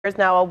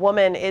Now a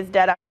woman is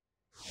dead.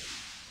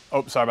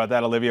 Oh, sorry about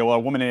that, Olivia. Well, a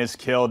woman is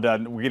killed.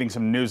 We're getting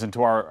some news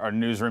into our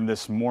newsroom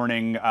this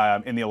morning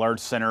in the alert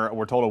center.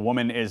 We're told a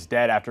woman is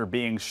dead after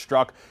being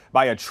struck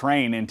by a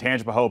train in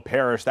Tangipahoa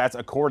Parish. That's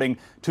according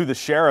to the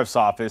sheriff's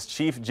office.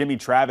 Chief Jimmy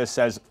Travis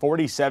says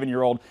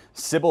 47-year-old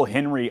Sybil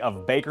Henry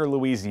of Baker,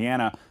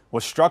 Louisiana,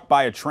 was struck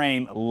by a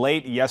train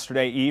late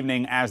yesterday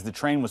evening as the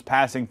train was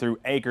passing through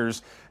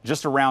Acres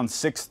just around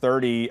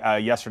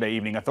 6:30 yesterday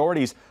evening.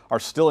 Authorities are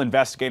still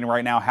investigating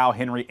right now how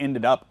Henry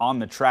ended up on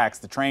the tracks.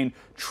 The train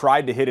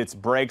tried to hit its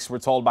brakes, we're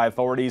told by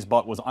authorities,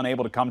 but was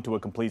unable to come to a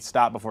complete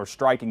stop before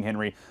striking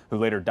Henry, who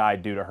later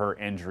died due to her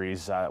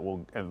injuries.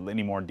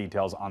 Any more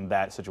details on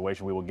that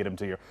situation, we will get them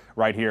to you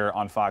right here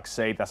on Fox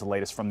 8. That's the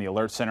latest from the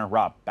Alert Center.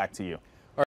 Rob, back to you.